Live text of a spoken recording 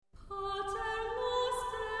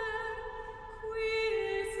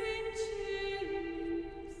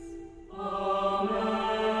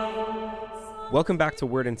Welcome back to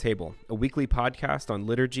Word and Table, a weekly podcast on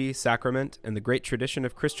liturgy, sacrament, and the great tradition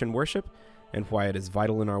of Christian worship and why it is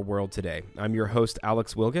vital in our world today. I'm your host,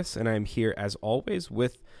 Alex Wilgus, and I am here, as always,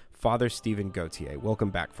 with Father Stephen Gautier.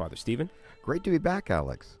 Welcome back, Father Stephen. Great to be back,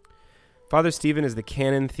 Alex. Father Stephen is the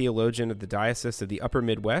canon theologian of the Diocese of the Upper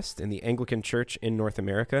Midwest in the Anglican Church in North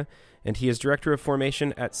America, and he is Director of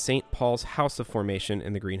Formation at St. Paul's House of Formation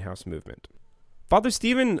in the Greenhouse Movement. Father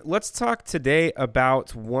Stephen, let's talk today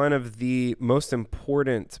about one of the most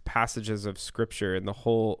important passages of Scripture in the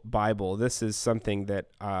whole Bible. This is something that,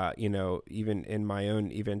 even in my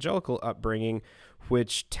own evangelical upbringing,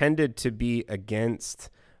 which tended to be against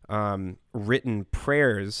written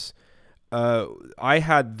prayers, I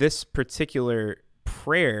had this particular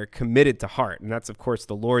prayer committed to heart, and that's, of course,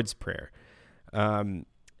 the Lord's Prayer.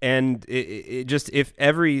 And it just, if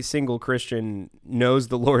every single Christian knows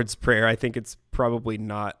the Lord's Prayer, I think it's probably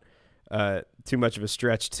not too much of a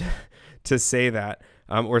stretch to say that,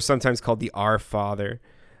 or sometimes called the Our Father.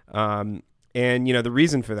 And, the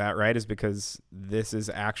reason for that, right, is because this is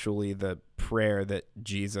actually the prayer that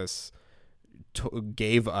Jesus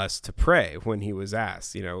gave us to pray when he was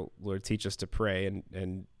asked, Lord, teach us to pray.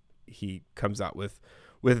 And he comes out with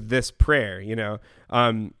this prayer,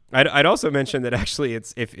 I'd also mention that actually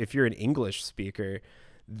it's, if you're an English speaker,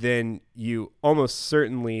 then you almost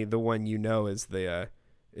certainly the one is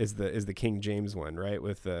the King James one, right?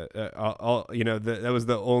 With that was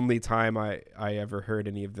the only time I ever heard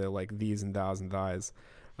any of the like these and thous and thys.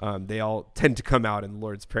 They all tend to come out in the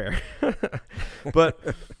Lord's Prayer, but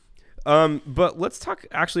let's talk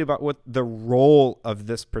actually about what the role of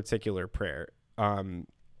this particular prayer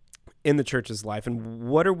in the church's life, and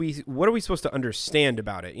what are we supposed to understand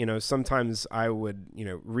about it? Sometimes I would,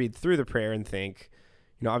 read through the prayer and think,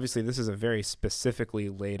 obviously this is a very specifically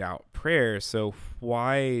laid out prayer. So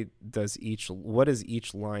what does each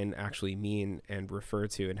line actually mean and refer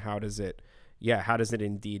to, and how does it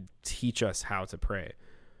indeed teach us how to pray?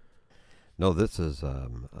 No, this is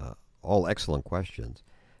all excellent questions,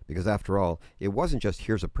 because after all, it wasn't just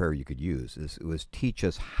here's a prayer you could use. It was teach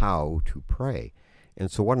us how to pray. And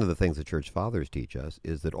so one of the things the Church Fathers teach us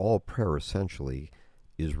is that all prayer essentially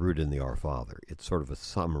is rooted in the Our Father. It's sort of a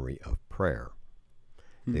summary of prayer.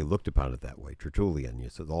 They looked upon it that way. Tertullian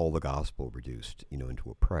says all the gospel reduced, into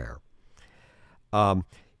a prayer.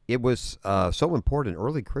 It was so important.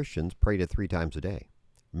 Early Christians prayed it 3 times a day.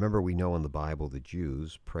 Remember, we know in the Bible the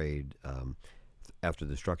Jews prayed after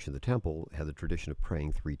the destruction of the temple, had the tradition of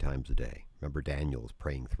praying 3 times a day. Remember, Daniel's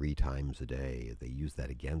praying 3 times a day. They used that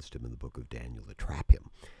against him in the book of Daniel to trap him.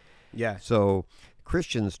 Yeah. So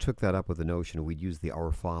Christians took that up with the notion we'd use the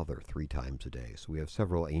Our Father 3 times a day. So we have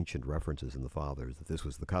several ancient references in the Fathers that this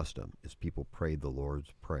was the custom, is people prayed the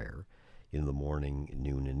Lord's Prayer in the morning,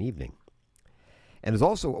 noon, and evening. And it's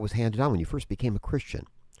also what was handed down when you first became a Christian.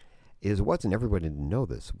 It wasn't everybody didn't know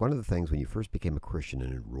this. One of the things when you first became a Christian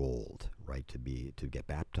and enrolled, right, to get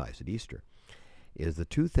baptized at Easter, is the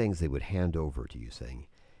 2 things they would hand over to you, saying,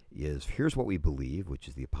 is here's what we believe, which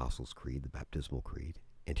is the Apostles' Creed, the baptismal creed,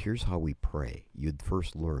 and here's how we pray. You'd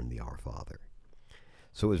first learn the Our Father.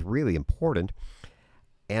 So it was really important.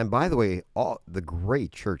 And by the way, all the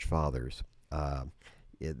great church fathers,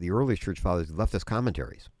 the earliest church fathers left us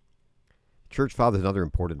commentaries. Church fathers and other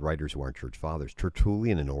important writers who aren't church fathers,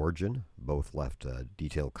 Tertullian and Origen, both left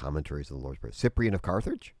detailed commentaries on the Lord's Prayer. Cyprian of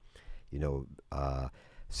Carthage,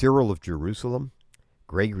 Cyril of Jerusalem,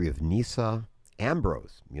 Gregory of Nyssa,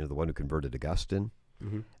 Ambrose, the one who converted Augustine,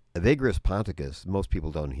 Evagrius Ponticus. Most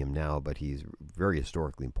people don't know him now, but he's a very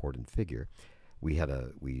historically important figure.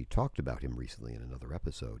 We talked about him recently in another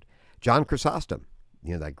episode. John Chrysostom,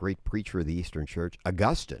 that great preacher of the Eastern Church.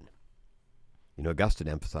 Augustine. Augustine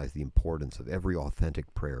emphasized the importance of every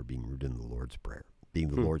authentic prayer being rooted in the Lord's Prayer, being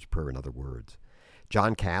the Lord's Prayer in other words.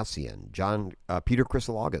 John Cassian, Peter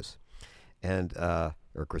Chrysologus,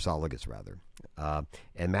 or Chrysologus rather,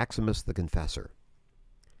 and Maximus the Confessor.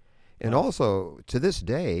 And also, to this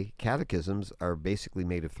day, catechisms are basically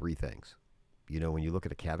made of 3 things. When you look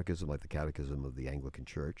at a catechism like the Catechism of the Anglican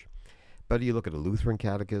Church, but you look at a Lutheran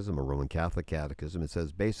catechism, a Roman Catholic catechism, it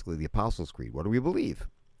says basically the Apostles' Creed. What do we believe?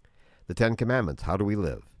 The 10 Commandments, how do we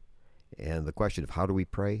live? And the question of how do we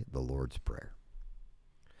pray? The Lord's Prayer.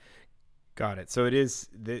 Got it. So it is,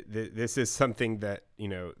 this is something that,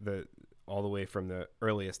 all the way from the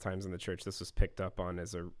earliest times in the church, this was picked up on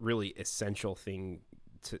as a really essential thing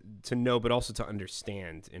to know, but also to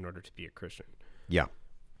understand in order to be a Christian. Yeah.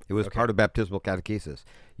 It was part of baptismal catechesis.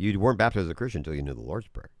 You weren't baptized as a Christian until you knew the Lord's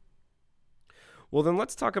Prayer. Well, then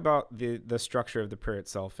let's talk about the structure of the prayer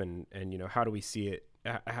itself, and how do we see it?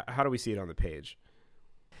 How do we see it on the page?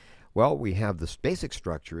 Well, we have this basic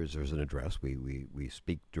structure is there's an address. We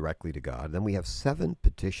speak directly to God. Then we have 7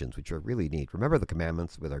 petitions, which are really neat. Remember the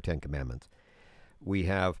commandments with our 10 commandments. We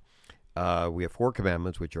have 4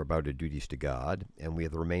 commandments, which are about our duties to God, and we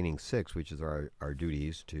have the remaining 6, which is our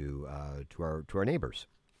duties to our neighbors.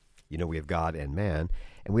 You know, we have God and man,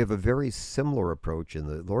 and we have a very similar approach in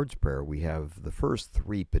the Lord's Prayer. We have the first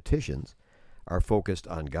 3 petitions are focused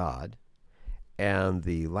on God, and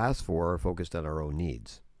the last 4 are focused on our own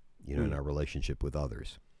needs, you know, in our relationship with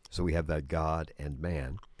others. So we have that God and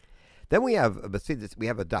man. Then we have, we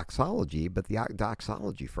have a doxology, but the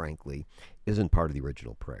doxology, frankly, isn't part of the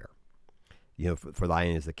original prayer. You know, for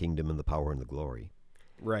thine is the kingdom and the power and the glory.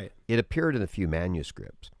 Right. It appeared in a few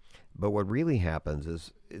manuscripts, but what really happens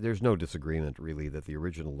is there's no disagreement really that the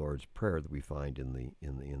original Lord's Prayer that we find in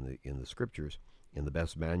the scriptures, in the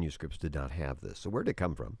best manuscripts, did not have this. So where did it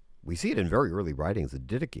come from? We see it in very early writings. The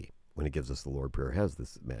Didache, when it gives us the Lord's Prayer, has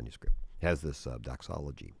this manuscript, has this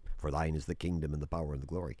doxology. For thine is the kingdom and the power and the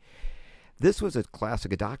glory. This was a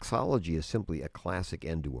classic. A doxology is simply a classic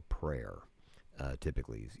end to a prayer,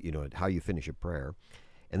 typically. You know, how you finish a prayer.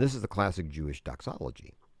 And this is the classic Jewish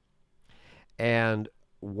doxology. And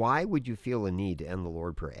why would you feel a need to end the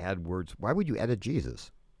Lord's Prayer? Add words. Why would you edit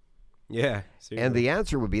Jesus? Yeah. Seriously. And the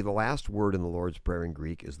answer would be the last word in the Lord's Prayer in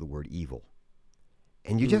Greek is the word evil.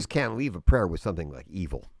 And you just can't leave a prayer with something like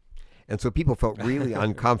evil. And so people felt really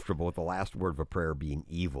uncomfortable with the last word of a prayer being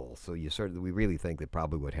evil. So we really think that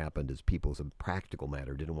probably what happened is people, as a practical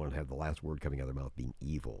matter, didn't want to have the last word coming out of their mouth being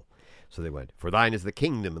evil. So they went, for thine is the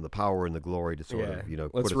kingdom and the power and the glory, to sort of, you know,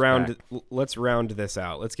 let's round this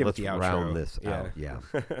out. Let's give it the outro. Let's round this out, yeah.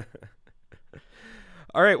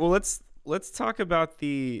 All right, well, let's talk about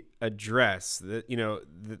the address,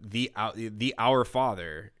 the Our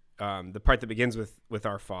Father, the part that begins with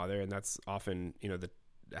Our Father, and that's often, you know,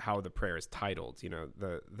 how the prayer is titled, you know,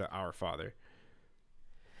 the Our Father.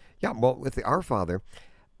 Yeah, well, with the Our Father,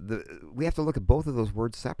 we have to look at both of those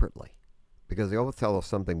words separately, because they always tell us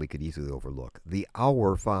something we could easily overlook. The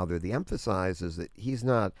Our Father, the emphasis is that he's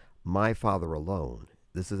not my Father alone.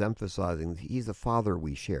 This is emphasizing he's the Father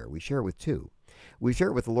we share. We share it with 2. We share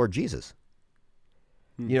it with the Lord Jesus.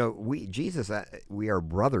 You know, we are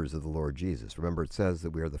brothers of the Lord Jesus. Remember, it says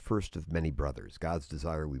that we are the first of many brothers. God's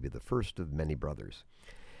desire we be the first of many brothers.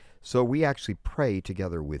 So we actually pray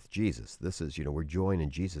together with Jesus. This is, you know, we're joined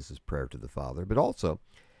in Jesus' prayer to the Father. But also,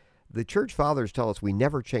 the church fathers tell us we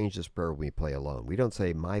never change this prayer when we pray alone. We don't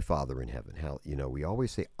say, my Father in heaven. You know, we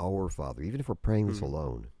always say, our Father, even if we're praying this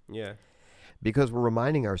alone. Yeah. Because we're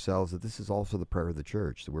reminding ourselves that this is also the prayer of the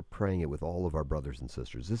church, that we're praying it with all of our brothers and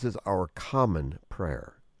sisters. This is our common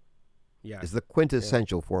prayer. Yeah. It's the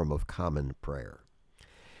quintessential form of common prayer.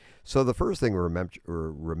 So the first thing we're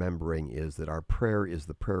remembering is that our prayer is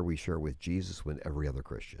the prayer we share with Jesus with every other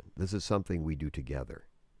Christian. This is something we do together.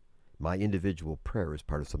 My individual prayer is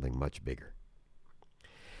part of something much bigger.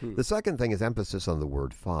 The second thing is emphasis on the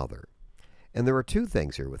word Father. And there are 2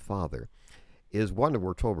 things here with Father. Is one,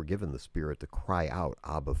 we're told we're given the Spirit to cry out,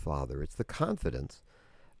 Abba, Father. It's the confidence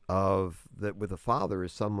of that with a Father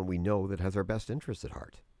is someone we know that has our best interests at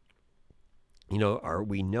heart. You know,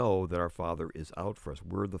 we know that our Father is out for us.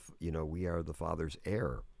 We are the Father's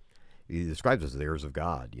heir. He describes us as heirs of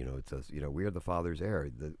God. You know, it says, you know, we are the Father's heir.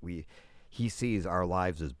 He sees our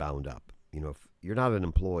lives as bound up. You know, if you're not an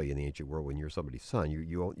employee in the ancient world when you're somebody's son,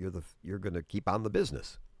 you're going to keep on the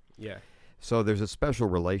business. Yeah. So there's a special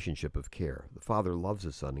relationship of care. The Father loves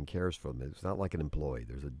his Son and cares for him. It's not like an employee.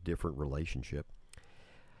 There's a different relationship.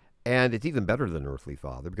 And it's even better than an earthly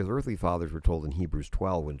father, because earthly fathers were told in Hebrews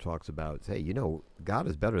 12 when it talks about, hey, you know, God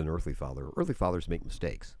is better than an earthly father. Earthly fathers make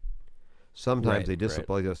mistakes. Sometimes they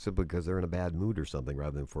discipline us simply because they're in a bad mood or something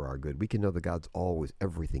rather than for our good. We can know that God's always,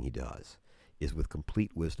 everything he does is with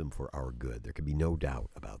complete wisdom for our good. There can be no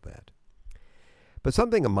doubt about that. But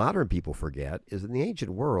something modern people forget is in the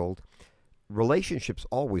ancient world, relationships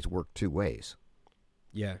always work 2 ways.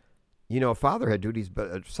 Yeah. You know, a father had duties, but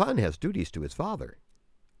a son has duties to his father.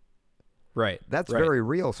 Right. That's very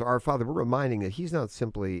real. So our Father, we're reminding that he's not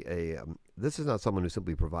simply this is not someone who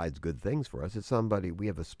simply provides good things for us. It's somebody we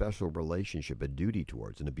have a special relationship, a duty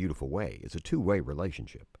towards in a beautiful way. It's a 2-way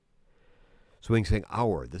relationship. So we can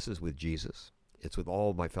say, this is with Jesus. It's with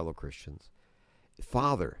all my fellow Christians.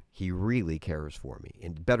 Father, he really cares for me,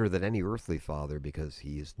 and better than any earthly father, because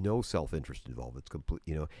he has no self-interest involved. It's complete,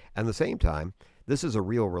 you know. And at the same time, this is a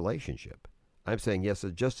real relationship. I'm saying, yes,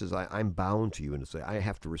 just as I'm bound to you, and to say I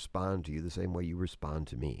have to respond to you the same way you respond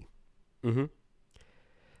to me. Mm-hmm.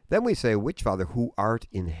 Then we say, which Father, who art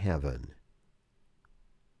in heaven.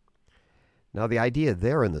 Now, the idea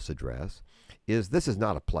there in this address is this is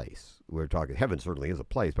not a place. We're talking, heaven certainly is a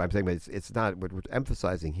place, but I'm saying it's not, what we're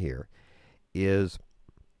emphasizing here is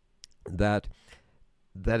that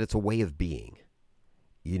it's a way of being.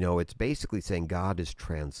 It's basically saying God is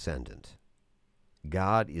transcendent.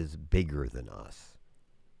 God is bigger than us.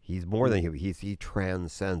 He's more than he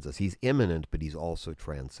transcends us. He's immanent, but he's also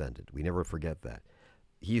transcendent. We never forget that.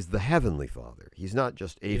 He's the heavenly Father. He's not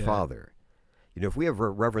just a father. If we have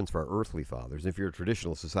reverence for our earthly fathers, if you're a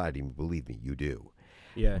traditional society, believe me, you do.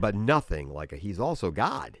 Yeah. But nothing like he's also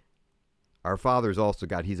God. Our Father is also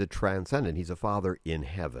God. He's a transcendent. He's a Father in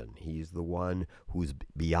heaven. He's the one who's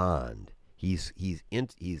beyond. He's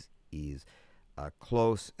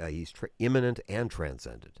close. He's immanent and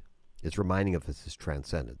transcendent. It's reminding of his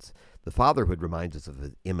transcendence. The fatherhood reminds us of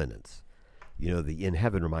his immanence. The in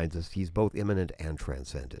heaven reminds us he's both immanent and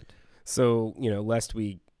transcendent. So, lest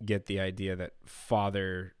we get the idea that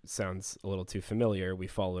father sounds a little too familiar, we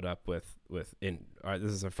followed up with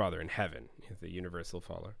this is our Father in heaven, the universal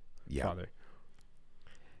Father. Yeah. Father.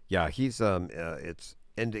 Yeah, he's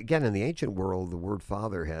and again, in the ancient world, the word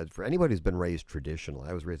father had, for anybody who's been raised traditional,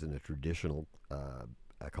 I was raised in a traditional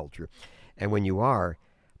culture, and when you are,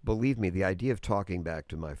 believe me, the idea of talking back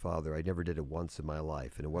to my father, I never did it once in my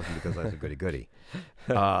life, and it wasn't because I was a goody-goody.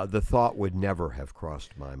 The thought would never have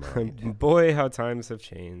crossed my mind. Boy, how times have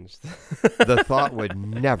changed. The thought would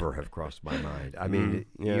never have crossed my mind. I mean,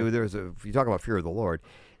 if you talk about fear of the Lord,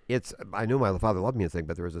 I knew my father loved me and thing,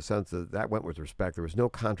 but there was a sense that went with respect. There was no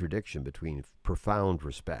contradiction between profound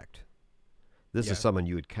respect. This is someone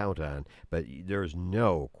you would count on, but there's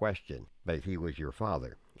no question that he was your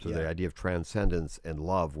father. So the idea of transcendence and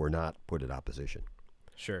love were not put in opposition.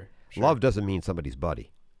 Sure. Love doesn't mean somebody's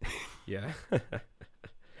buddy. Yeah.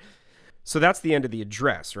 So that's the end of the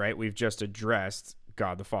address, right? We've just addressed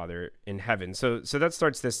God the Father in heaven. So that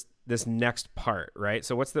starts this next part, right?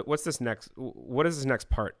 So what is this next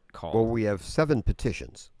part called? Well, we have 7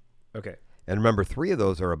 petitions. Okay. And remember, 3 of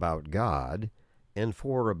those are about God and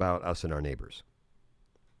 4 are about us and our neighbors.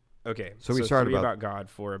 Okay. So we started 3 about God,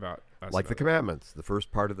 4 about us. Like the commandments. The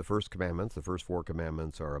first part of the first commandments, the first 4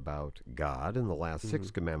 commandments are about God, and the last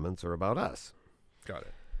 6 commandments are about us. Got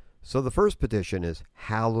it. So the first petition is,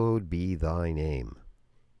 hallowed be thy name.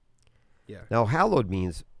 Yeah. Now, hallowed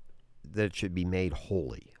means that it should be made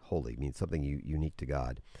holy. Holy means something unique to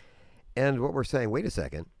God. And what we're saying, wait a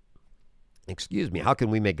second, excuse me, how can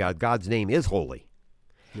we make God's name is holy?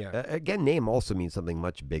 Yeah. Again, name also means something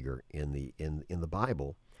much bigger in the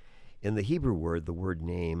Bible. In the Hebrew word, the word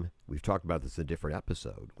name, we've talked about this in a different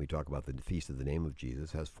episode. We talk about the feast of the name of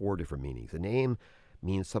Jesus, has 4 different meanings. A name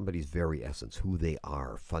means somebody's very essence, who they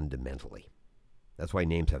are fundamentally. That's why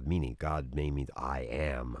names have meaning. God's name means I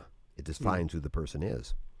am. It defines who the person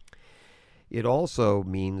is. It also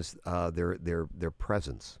means their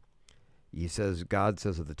presence. God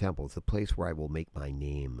says of the temple, it's the place where I will make my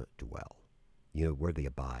name dwell. Where they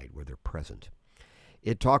abide, where they're present.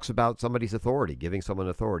 It talks about somebody's authority, giving someone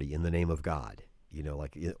authority in the name of God.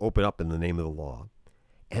 Like open up in the name of the law.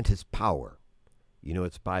 And his power.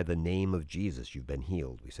 It's by the name of Jesus you've been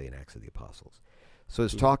healed, we say in Acts of the Apostles. So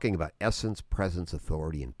it's talking about essence, presence,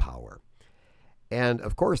 authority, and power. And,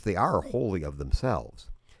 of course, they are holy of themselves.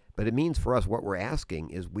 But it means for us what we're asking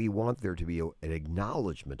is we want there to be an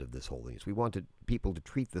acknowledgement of this holiness. We want people to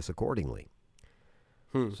treat this accordingly.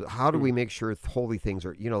 So how do we make sure holy things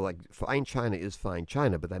are, like fine china is fine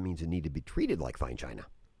china, but that means it need to be treated like fine china.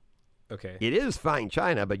 Okay. It is fine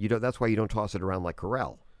china, but that's why you don't toss it around like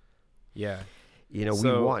Corelle. Yeah. We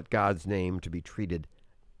want God's name to be treated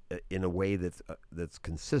in a way that's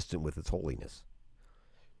consistent with its holiness.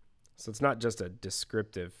 So it's not just a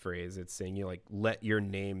descriptive phrase. It's saying let your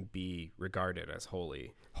name be regarded as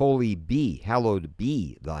holy. Holy be, hallowed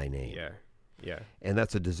be thy name. Yeah. Yeah. And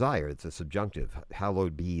that's a desire. It's a subjunctive.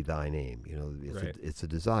 Hallowed be thy name. It's a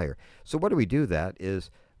desire. So what do we do? That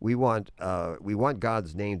is, we want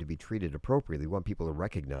God's name to be treated appropriately. We want people to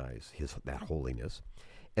recognize that holiness.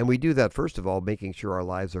 And we do that, first of all, making sure our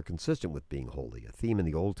lives are consistent with being holy. A theme in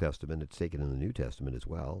the Old Testament, it's taken in the New Testament as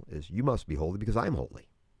well, is you must be holy because I'm holy.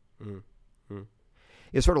 Mm-hmm.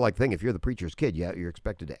 It's sort of like if you're the preacher's kid, you're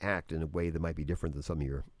expected to act in a way that might be different than some of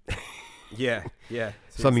your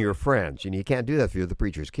some of your friends. You can't do that if you're the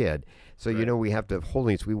preacher's kid. So we have to have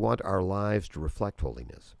holiness. We want our lives to reflect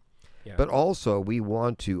holiness. Yeah. But also we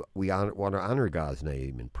want to honor God's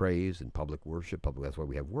name in praise and public worship. That's why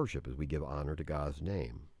we have worship, is we give honor to God's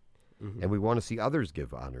name. Mm-hmm. And we want to see others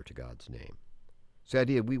give honor to God's name. So the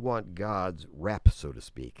idea, we want God's rep, so to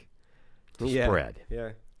speak, to spread.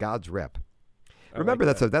 Yeah. God's rep. Remember,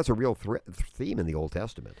 that's a real theme in the Old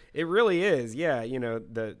Testament. It really is, yeah.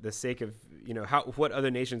 The sake of what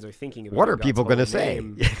other nations are thinking about. What are God's people going to holy say?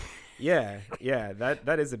 name. Yeah,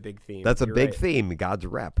 that is a big theme. That's a You're big right. theme, God's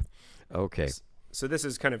rep. Okay. So this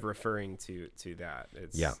is kind of referring to that.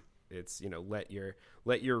 It's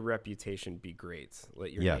let your reputation be great.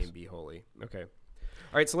 Let your Yes. name be holy. Okay.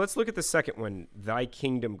 All right, so let's look at the second one, thy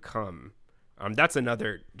kingdom come. That's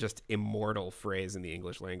another just immortal phrase in the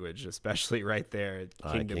English language, especially right there.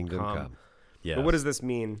 Kingdom come. Yes. But what does this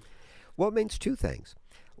mean? Well, it means two things.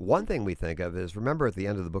 One thing we think of is, remember at the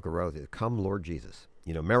end of the book of Ruth, come Lord Jesus.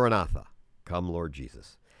 Maranatha, come Lord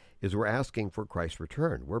Jesus. Is we're asking for Christ's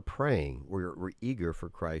return. We're praying. We're eager for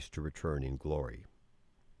Christ to return in glory.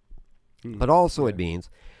 But also it means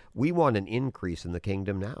we want an increase in the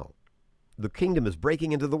kingdom now. The kingdom is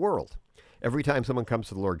breaking into the world. Every time someone comes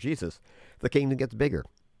to the Lord Jesus, the kingdom gets bigger.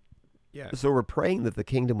 Yeah. So we're praying that the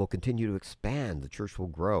kingdom will continue to expand, the church will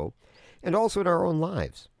grow, and also in our own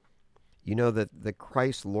lives. That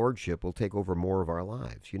Christ's lordship will take over more of our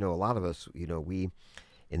lives. A lot of us, we,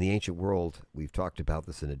 in the ancient world, we've talked about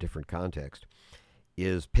this in a different context,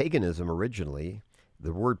 is paganism originally.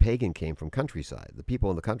 The word pagan came from countryside. The people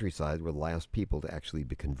in the countryside were the last people to actually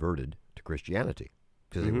be converted to Christianity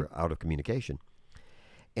because they were out of communication.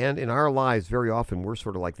 And in our lives, very often, we're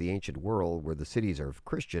sort of like the ancient world where the cities are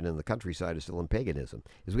Christian and the countryside is still in paganism.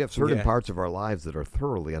 Is we have certain parts of our lives that are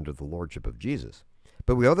thoroughly under the lordship of Jesus.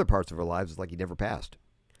 But we other parts of our lives, it's like he never passed.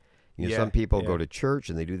 Some people go to church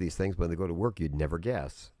and they do these things, but when they go to work, you'd never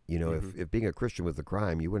guess. If being a Christian was a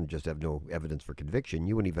crime, you wouldn't just have no evidence for conviction.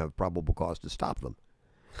 You wouldn't even have probable cause to stop them.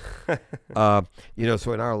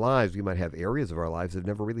 So in our lives, we might have areas of our lives that have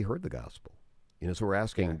never really heard the gospel. So we're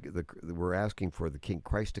asking for the King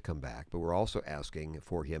Christ to come back, but we're also asking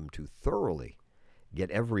for him to thoroughly get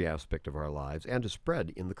every aspect of our lives and to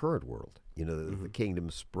spread in the current world. The kingdom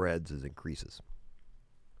spreads as increases.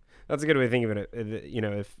 That's a good way of thinking of it.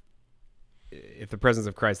 If the presence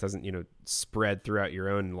of Christ doesn't, spread throughout your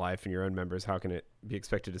own life and your own members, how can it be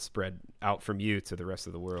expected to spread out from you to the rest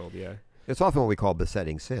of the world? Yeah. It's often what we call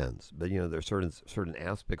besetting sins, but there are certain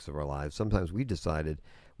aspects of our lives. Sometimes we decided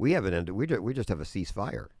we haven't ended. We just have a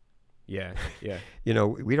ceasefire. Yeah. We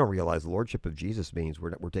don't realize the lordship of Jesus means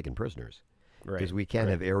we're taking prisoners, Right. Because we can't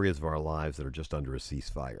have areas of our lives that are just under a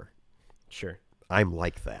ceasefire. Sure. I'm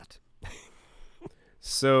like that.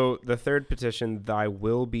 So the third petition, thy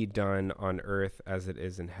will be done on earth as it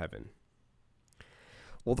is in heaven.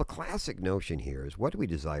 Well, the classic notion here is, what do we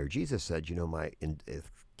desire? Jesus said,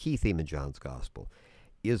 key theme in John's gospel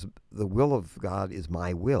is the will of God is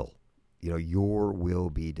my will. Your will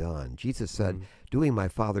be done. Jesus said, doing my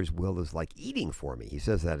Father's will is like eating for me. He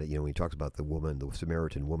says that, when he talks about the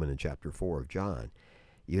Samaritan woman in chapter 4 of John.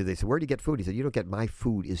 They said, where do you get food? He said, you don't get my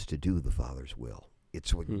food is to do the Father's will.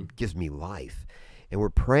 It's what gives me life. And we're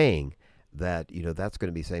praying that, that's going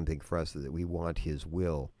to be the same thing for us, that we want his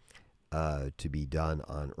will to be done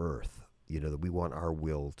on earth. That we want our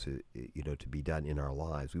will to be done in our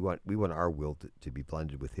lives. We want our will to be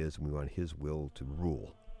blended with his, and we want his will to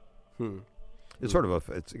rule. It's sort of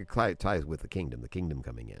it ties with the kingdom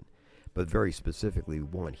coming in. But very specifically, we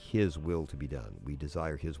want his will to be done. We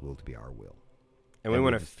desire his will to be our will. And we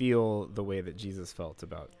want to feel the way that Jesus felt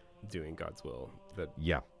about doing God's will.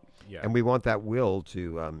 Yeah. And we want that will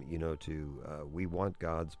to, we want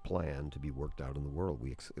God's plan to be worked out in the world.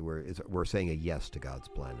 We're saying a yes to God's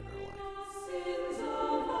plan in our life.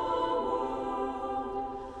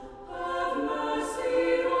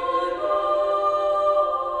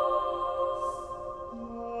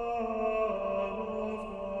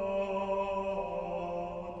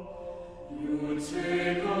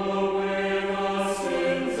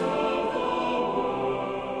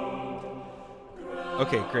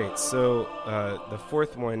 Okay, great. So the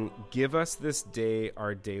fourth one, give us this day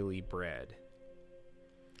our daily bread.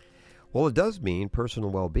 Well, it does mean personal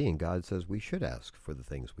well-being. God says we should ask for the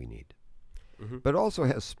things we need. But it also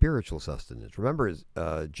has spiritual sustenance. Remember,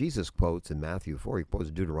 Jesus quotes in Matthew 4, he quotes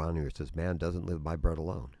Deuteronomy, it says, man doesn't live by bread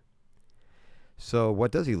alone. So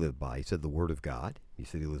what does he live by? He said the word of God. He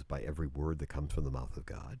said he lives by every word that comes from the mouth of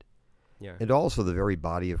God. Yeah. And also the very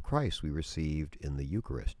body of Christ we received in the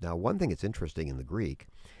Eucharist. Now, one thing that's interesting in the Greek,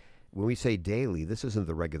 when we say daily, this isn't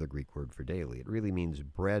the regular Greek word for daily. It really means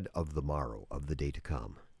bread of the morrow, of the day to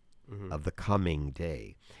come, of the coming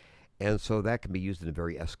day. And so that can be used in a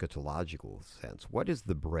very eschatological sense. What is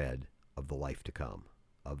the bread of the life to come,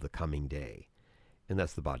 of the coming day? And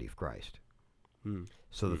that's the body of Christ.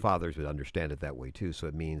 So the fathers would understand it that way too. So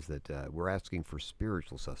it means that we're asking for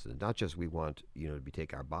spiritual sustenance. Not just we want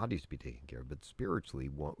our bodies to be taken care of, but spiritually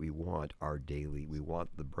we want our daily. We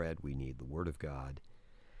want the bread we need, the Word of God,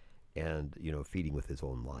 and feeding with His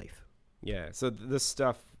own life. Yeah. So this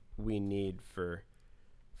stuff we need for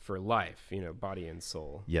life, body and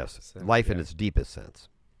soul. Yes, So, life yeah. in its deepest sense,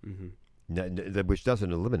 Mm-hmm. which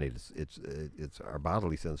doesn't eliminate it's our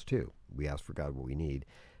bodily sense too. We ask for God what we need,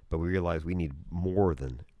 but we realize we need more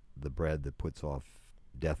than the bread that puts off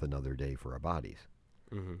death another day for our bodies.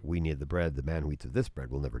 Mm-hmm. We need the bread. The man who eats of this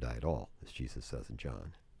bread will never die at all, as Jesus says in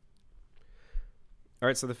John. All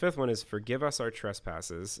right, so the fifth one is forgive us our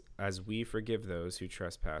trespasses as we forgive those who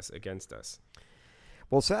trespass against us.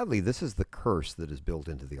 Well, sadly, this is the curse that is built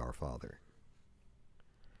into the Our Father.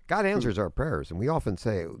 God answers our prayers, and we often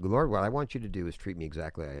say, Lord, what I want you to do is treat me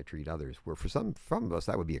exactly like I treat others, where for some of us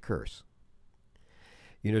that would be a curse.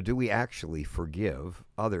 Do we actually forgive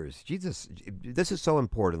others? This is so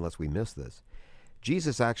important unless we miss this.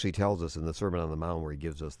 Jesus actually tells us in the Sermon on the Mount, where he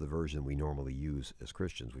gives us the version we normally use as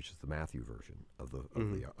Christians, which is the Matthew version of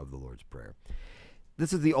the Lord's Prayer.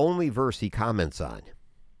 This is the only verse he comments on.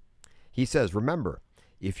 He says, remember,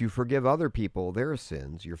 if you forgive other people their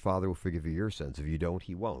sins, your Father will forgive you your sins. If you don't,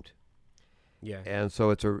 he won't. Yeah. And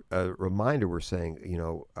so it's a reminder. We're saying,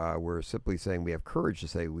 we're simply saying we have courage to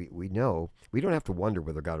say we know. We don't have to wonder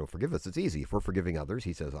whether God will forgive us. It's easy. If we're forgiving others,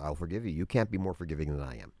 he says, I'll forgive you. You can't be more forgiving than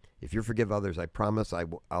I am. If you forgive others, I promise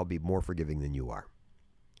I'll be more forgiving than you are.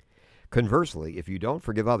 Conversely, if you don't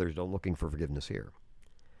forgive others, don't looking for forgiveness here.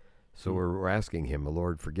 So we're asking him,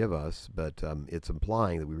 Lord, forgive us, but it's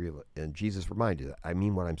implying that we realize, and Jesus reminded, I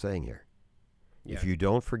mean what I'm saying here. Yeah. If you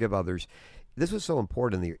don't forgive others, this was so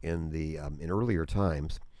important in earlier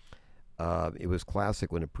times. It was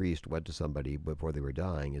classic when a priest went to somebody before they were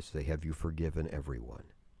dying is to say, have you forgiven everyone?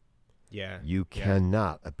 Yeah. You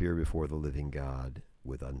cannot appear before the living God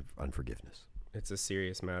with unforgiveness. It's a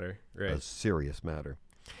serious matter, right? A serious matter.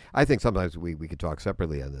 I think sometimes we could talk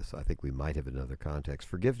separately on this. I think we might have another context.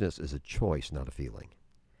 Forgiveness is a choice, not a feeling.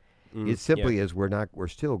 It simply is we're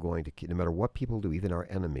still going to, no matter what people do, even our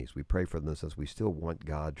enemies, we pray for them since we still want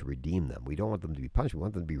God to redeem them. We don't want them to be punished. We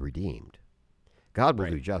want them to be redeemed. God will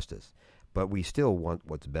do justice, but we still want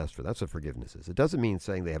what's best for them. That's what forgiveness is. It doesn't mean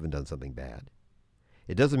saying they haven't done something bad.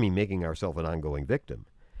 It doesn't mean making ourselves an ongoing victim,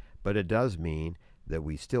 but it does mean that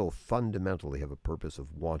we still fundamentally have a purpose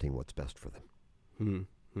of wanting what's best for them.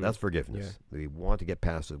 That's forgiveness. Yeah. We want to get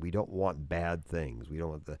past it. We don't want bad things. We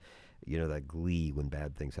don't want that glee when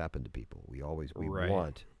bad things happen to people. We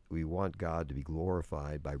want God to be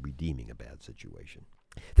glorified by redeeming a bad situation.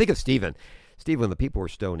 Think of Stephen. Stephen, when the people were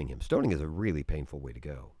stoning him. Stoning is a really painful way to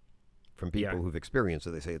go. From people who've experienced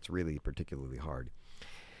it, they say it's really particularly hard.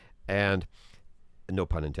 And no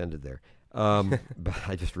pun intended there. But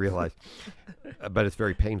I just realized. But it's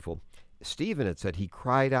very painful. Stephen had said he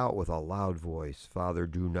cried out with a loud voice, Father,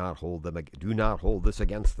 do not hold this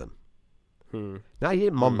against them. Now, he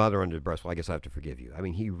didn't mutter under his breath, well, I guess I have to forgive you. I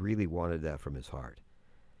mean, he really wanted that from his heart.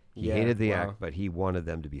 He hated the act, but he wanted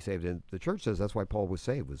them to be saved. And the church says that's why Paul was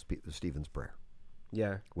saved, was Stephen's prayer.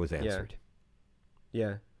 Yeah. Was answered.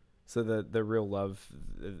 Yeah. So the real love,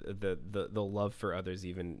 the love for others,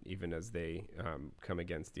 even as they come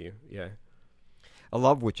against you. Yeah. A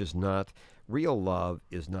love which is not, real love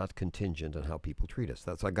is not contingent on how people treat us.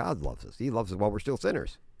 That's how God loves us. He loves us while we're still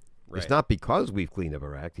sinners. Right. It's not because we've cleaned up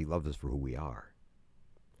our act. He loves us for who we are.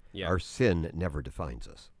 Yeah. Our sin never defines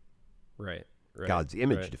us. Right. God's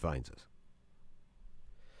image defines us.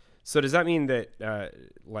 So does that mean that,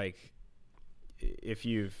 if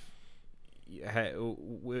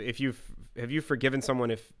have you forgiven someone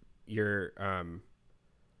if you're,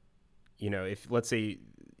 if let's say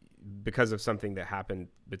because of something that happened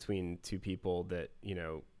between two people that,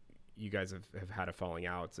 you guys have had a falling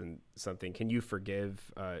out and something, can you forgive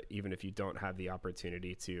even if you don't have the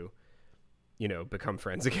opportunity to, become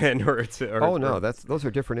friends again those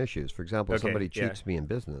are different issues. For example, somebody cheats me in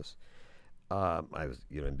business. I was,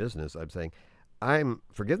 in business, I'm saying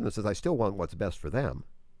forgiveness is I still want what's best for them.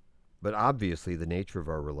 But obviously the nature of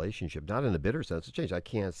our relationship, not in a bitter sense, has changed. I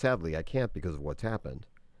can't because of what's happened.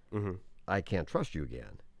 Mm-hmm. I can't trust you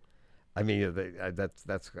again. I mean,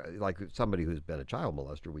 that's like somebody who's been a child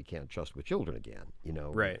molester. We can't trust with children again.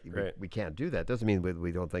 Right. We can't do that. Doesn't mean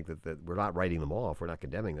we don't think that we're not writing them off. We're not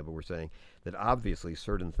condemning them, but we're saying that obviously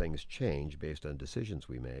certain things change based on decisions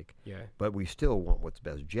we make. Yeah. But we still want what's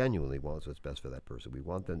best. Genuinely want what's best for that person. We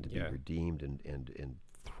want them to be redeemed and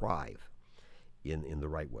thrive in the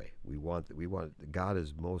right way. We want God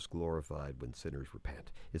is most glorified when sinners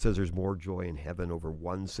repent. It says there's more joy in heaven over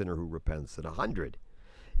one sinner who repents than 100.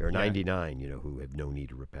 Or 99, who have no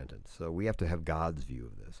need of repentance. So we have to have God's view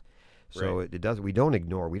of this. So it does. We don't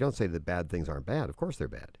ignore. We don't say that bad things aren't bad. Of course they're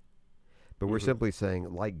bad, But we're simply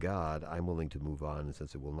saying, like God, I'm willing to move on, and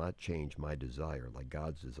since it will not change my desire, like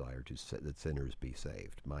God's desire, that sinners be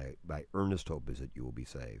saved. My earnest hope is that you will be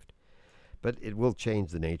saved. But it will change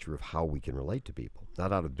the nature of how we can relate to people,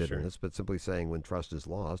 not out of bitterness, but simply saying when trust is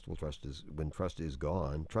lost, when trust is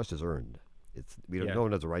gone, trust is earned. No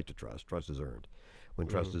one has a right to trust. Trust is earned. When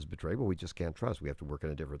trust is betrayed, well, we just can't trust. We have to work on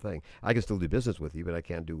a different thing. I can still do business with you, but I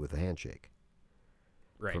can't do it with a handshake.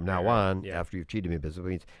 Right. From now on, after you've cheated me in business, it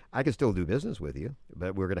means I can still do business with you,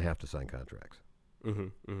 but we're going to have to sign contracts.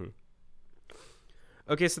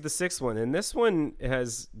 Okay, so the sixth one, and this one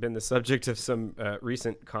has been the subject of some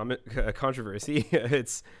recent controversy.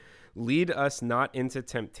 It's lead us not into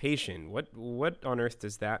temptation. What on earth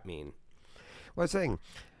does that mean? What I'm saying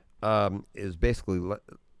is basically,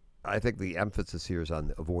 I think the emphasis here is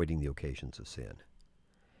on avoiding the occasions of sin.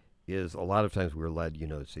 Is a lot of times we're led,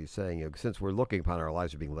 so he's saying, since we're looking upon our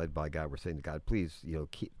lives are being led by God, we're saying to God, please,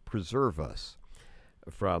 preserve us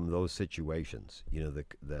from those situations,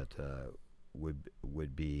 that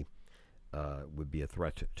would be a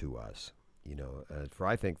threat to us, For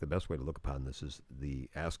I think the best way to look upon this is the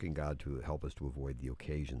asking God to help us to avoid the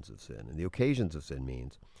occasions of sin, and the occasions of sin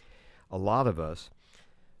means a lot of us,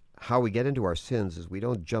 how we get into our sins is we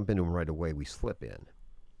don't jump into them right away; we slip in.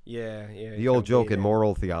 Yeah. The old joke in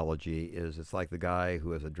moral theology is it's like the guy who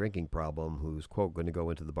has a drinking problem who's, quote, going to go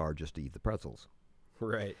into the bar just to eat the pretzels.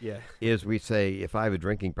 Right, yeah. Is we say, if I have a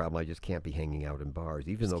drinking problem, I just can't be hanging out in bars.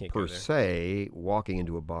 Even though, per se, walking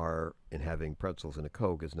into a bar and having pretzels and a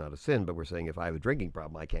Coke is not a sin, but we're saying if I have a drinking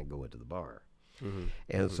problem, I can't go into the bar.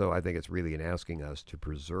 And so I think it's really in asking us to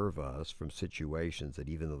preserve us from situations that,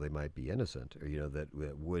 even though they might be innocent, or, that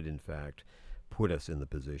would, in fact, put us in the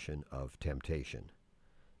position of temptation.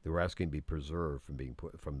 They were asking to be preserved from being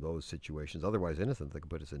put from those situations, otherwise innocent,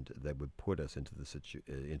 that would put us into the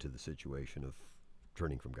situation of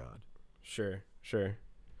turning from God. Sure.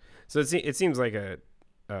 So it seems like it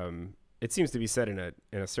seems to be said in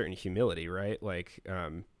a certain humility, right? Like,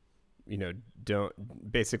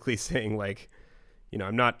 don't basically saying like,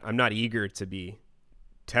 I'm not eager to be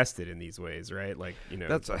tested in these ways, right? Like,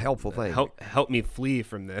 that's a helpful thing. Help me flee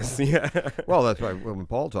from this. Yeah. Well, that's why when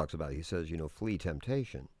Paul talks about it, he says, flee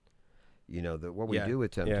temptation. That what we do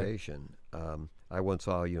with temptation. I once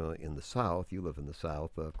saw, in the South. You live in the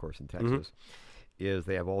South, of course, in Texas. Is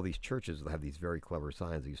they have all these churches that have these very clever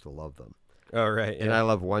signs. I used to love them. Oh, right. And I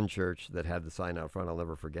love one church that had the sign out front. I'll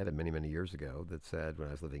never forget it. Many, many years ago, that said, when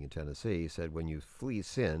I was living in Tennessee, said, "When you flee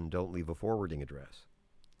sin, don't leave a forwarding address."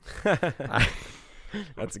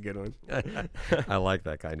 That's a good one. I like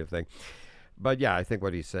that kind of thing. But yeah, I think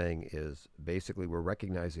what he's saying is basically we're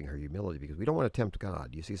recognizing our humility because we don't want to tempt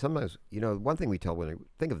God. You see, sometimes, one thing we tell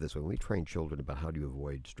think of this when we train children about how do you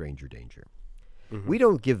avoid stranger danger. We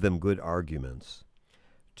don't give them good arguments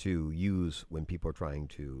to use when people are trying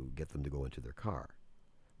to get them to go into their car.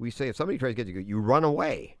 We say if somebody tries to get you, you run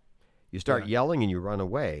away. You start yelling and you run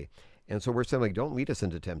away. And so we're saying, like, don't lead us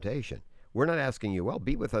into temptation. We're not asking you, well,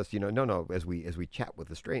 be with us, no, as we chat with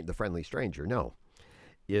the friendly stranger. No.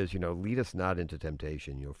 Is, lead us not into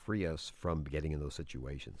temptation, free us from getting in those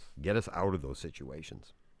situations. Get us out of those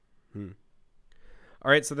situations. All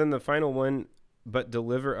right, so then the final one, but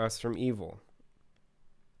deliver us from evil.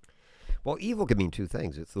 Well, evil can mean two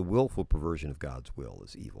things. It's the willful perversion of God's will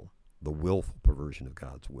is evil. The willful perversion of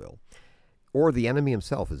God's will. Or the enemy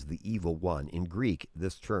himself is the evil one. In Greek,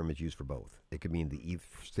 this term is used for both. It could mean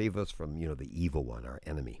save us from, the evil one, our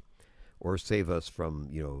enemy. Or save us from,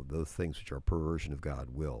 those things which are perversion of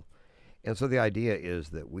God's will. And so the idea is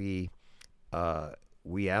that we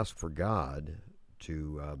ask for God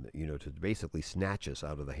to basically snatch us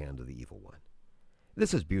out of the hand of the evil one.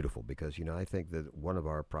 This is beautiful because, I think that one of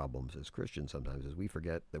our problems as Christians sometimes is we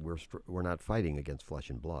forget that we're not fighting against flesh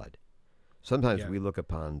and blood. Sometimes we look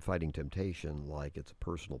upon fighting temptation like it's a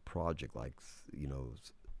personal project, like,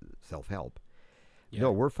 self-help. Yeah.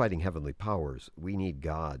 No, we're fighting heavenly powers. We need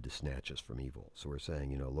God to snatch us from evil. So we're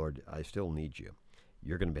saying, Lord, I still need you.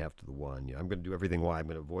 You're going to be after the one. I'm going to do everything. I'm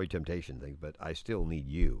going to avoid temptation things, but I still need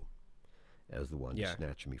you as the one to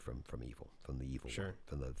snatch me from evil, from the evil one,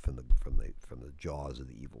 from the jaws of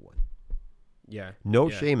the evil one. Yeah. No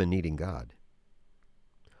shame in needing God.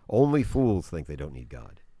 Only fools think they don't need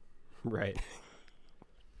God. Right.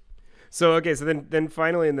 So then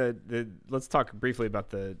finally in the let's talk briefly about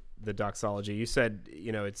the doxology. You said,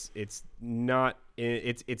 it's not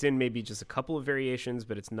it's in maybe just a couple of variations,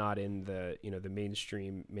 but it's not in the the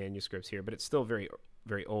mainstream manuscripts here, but it's still very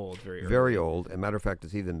very old, very old. As a matter of fact,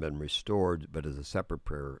 it's even been restored, but as a separate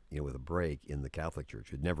prayer, with a break in the Catholic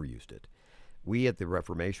Church. We'd never used it. We at the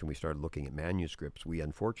Reformation, we started looking at manuscripts. We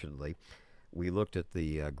unfortunately we looked at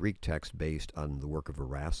the Greek text based on the work of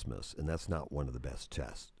Erasmus, and that's not one of the best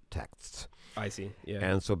texts. I see, yeah.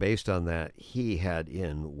 And so based on that, he had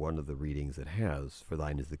in one of the readings that has, "For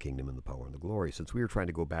thine is the kingdom and the power and the glory." Since we were trying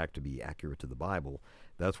to go back to be accurate to the Bible,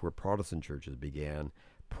 that's where Protestant churches began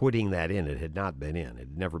putting that in. It had not been in. It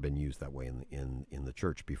had never been used that way in the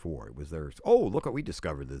church before. It was there, oh, look what we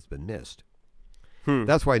discovered that's been missed.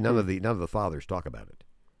 That's why none of the fathers talk about it.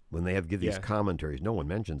 When they give these commentaries, no one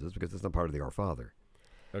mentions this because it's not part of the Our Father.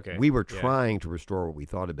 Okay. We were trying to restore what we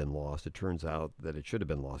thought had been lost. It turns out that it should have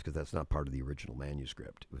been lost because that's not part of the original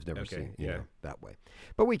manuscript. It was never seen that way.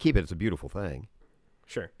 But we keep it. It's a beautiful thing.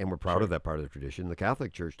 Sure. And we're proud of that part of the tradition. The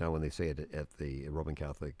Catholic Church now, when they say it at the Roman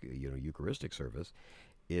Catholic Eucharistic service,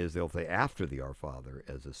 is they'll say after the Our Father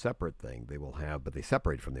as a separate thing they will have, but they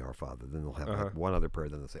separate from the Our Father. Then they'll have one other prayer.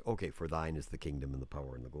 Then they'll say, okay, for thine is the kingdom and the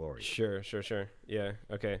power and the glory. Sure. Yeah,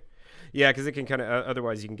 okay. Yeah, because it can kind of,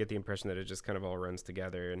 otherwise you can get the impression that it just kind of all runs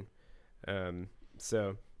together. And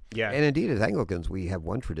so, yeah. And indeed, as Anglicans, we have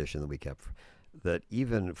one tradition that we kept that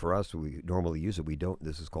even for us, we normally use it. We don't,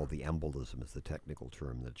 this is called the embolism, is the technical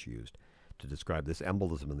term that's used to describe this.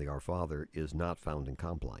 Embolism in the Our Father is not found in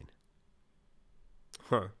Compline.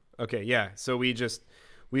 Huh. Okay, yeah. So we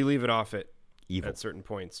leave it off at Evil. certain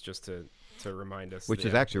points just to remind us. Which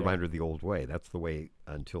is actually a reminder of the old way. That's the way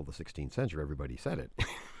until the 16th century everybody said it.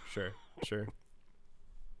 Sure.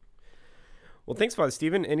 Well, thanks, Father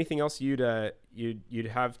Stephen. Anything else you'd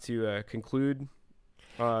have to conclude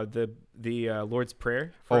the Lord's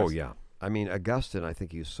Prayer? Yeah. I mean, Augustine, I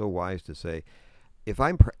think he's so wise to say,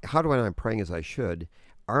 how do I know I'm praying as I should?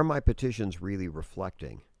 Are my petitions really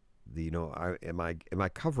reflecting? Am I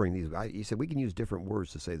covering these? He said we can use different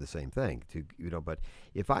words to say the same thing. But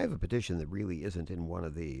if I have a petition that really isn't in one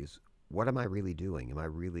of these, what am I really doing?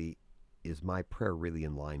 Is my prayer really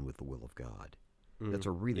in line with the will of God? That's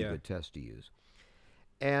a really good test to use.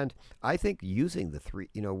 And I think using the three,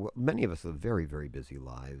 many of us have very, very busy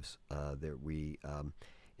lives that we,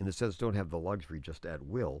 in the sense, don't have the luxury just at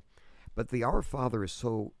will. But the Our Father is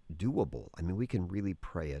so doable. I mean, we can really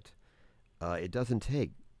pray it. It doesn't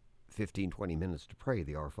take 15, 20 minutes to pray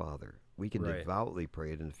the Our Father. We can devoutly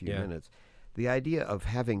pray it in a few minutes. The idea of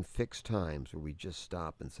having fixed times where we just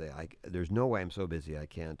stop and say, there's no way I'm so busy I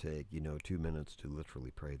can't take, 2 minutes to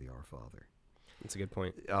literally pray the Our Father. That's a good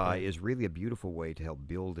point. Is really a beautiful way to help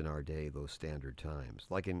build in our day those standard times.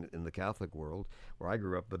 Like in the Catholic world, where I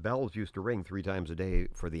grew up, the bells used to ring 3 times a day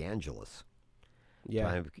for the Angelus.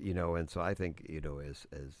 Yeah. And so I think, as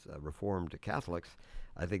Reformed Catholics,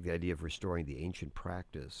 I think the idea of restoring the ancient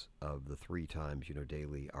practice of the 3 times,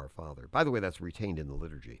 daily Our Father. By the way, that's retained in the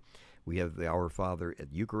liturgy. We have the Our Father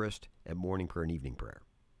at Eucharist, at morning prayer and evening prayer,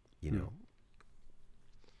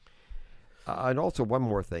 and also one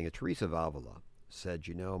more thing. Teresa of Avila said,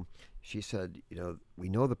 she said, we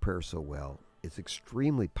know the prayer so well. It's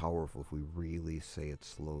extremely powerful if we really say it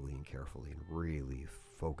slowly and carefully and really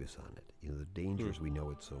focus on it. The dangers, we know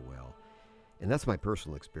it so well. And that's my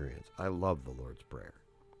personal experience. I love the Lord's Prayer.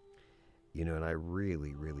 And I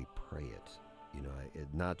really, really pray it.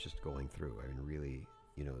 Not just going through. I mean, really,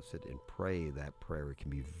 sit and pray that prayer. It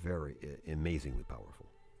can be very amazingly powerful.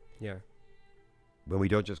 Yeah. When we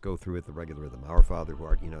don't just go through it the regular rhythm. Our Father who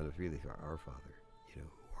art, it's really our Father, who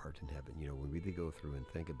art in heaven. When we really go through and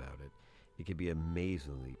think about it, it can be an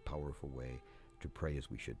amazingly powerful way to pray as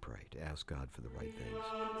we should pray, to ask God for the right things.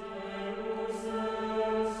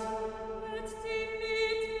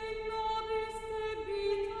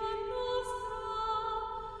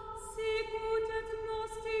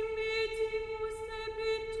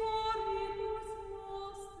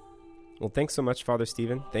 Well, thanks so much, Father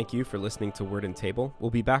Stephen. Thank you for listening to Word and Table.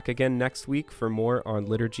 We'll be back again next week for more on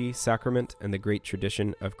liturgy, sacrament, and the great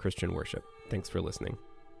tradition of Christian worship. Thanks for listening.